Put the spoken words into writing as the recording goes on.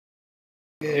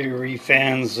Hey reef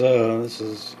fans, this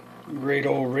is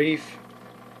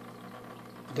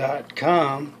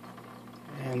greatoldreef.com,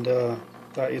 and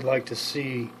thought you'd like to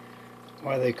see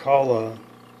why they call a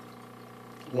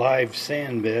live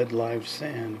sand bed live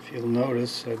sand. If you'll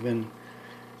notice, I've been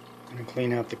going to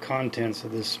clean out the contents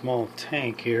of this small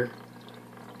tank here,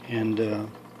 and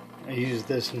I use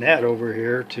this net over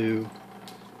here to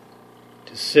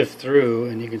sift through,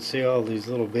 and you can see all these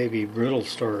little baby brittle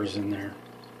stars in there.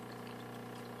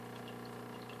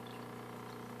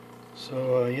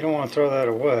 So you don't want to throw that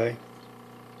away.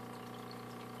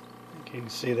 You can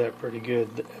see that pretty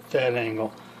good at that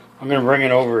angle. I'm going to bring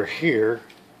it over here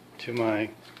to my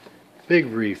big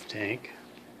reef tank.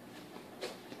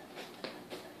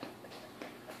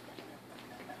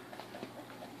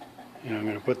 And I'm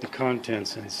going to put the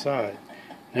contents inside.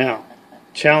 Now,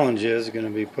 challenge is going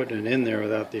to be putting it in there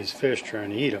without these fish trying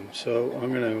to eat them. So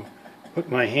I'm going to put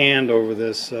my hand over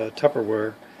this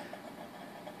Tupperware.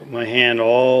 Put my hand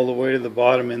all the way to the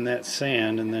bottom in that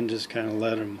sand, and then just kind of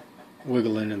let them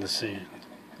wiggle into the sand.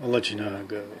 I'll let you know how it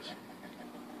goes.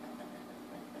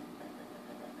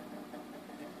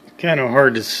 Kind of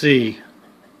hard to see,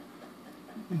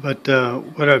 but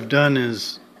what I've done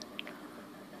is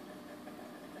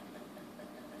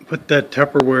put that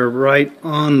Tupperware right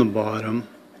on the bottom,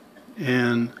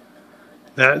 and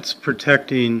that's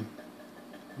protecting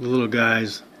the little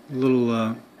guys,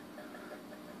 little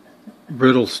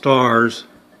brittle stars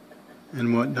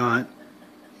and whatnot,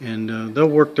 and they'll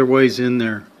work their ways in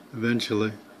there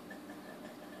eventually.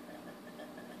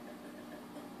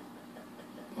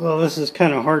 Well, this is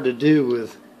kind of hard to do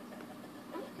with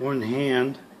one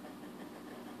hand,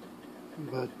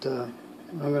 but what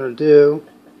I'm going to do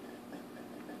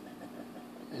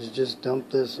is just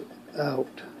dump this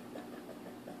out.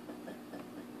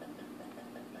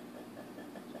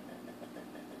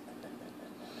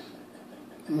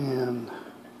 And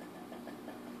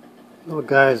little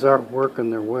guys are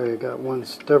working their way. I got one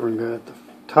stubborn guy at the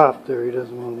top there. He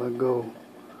doesn't want to let go.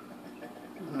 I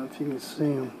don't know if you can see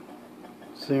him.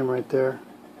 See him right there?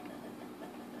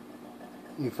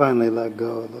 He finally let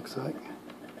go, it looks like.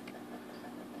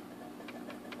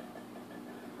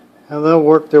 Now they'll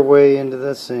work their way into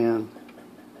the sand.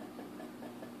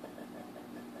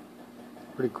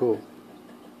 Pretty cool.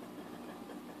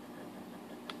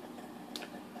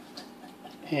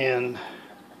 And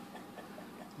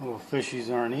little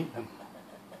fishies aren't eating them,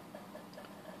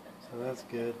 so that's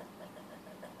good.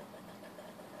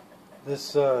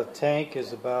 This tank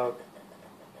is about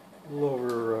a little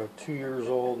over 2 years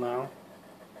old now.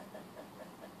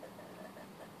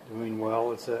 Doing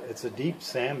well. It's a deep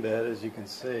sand bed, as you can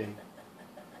see.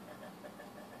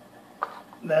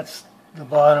 That's the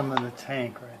bottom of the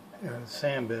tank right there, the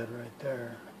sand bed right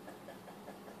there.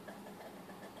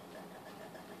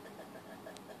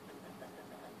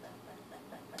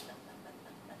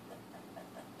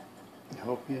 I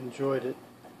hope you enjoyed it.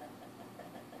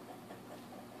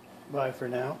 Bye for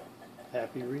now.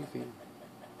 Happy reefing.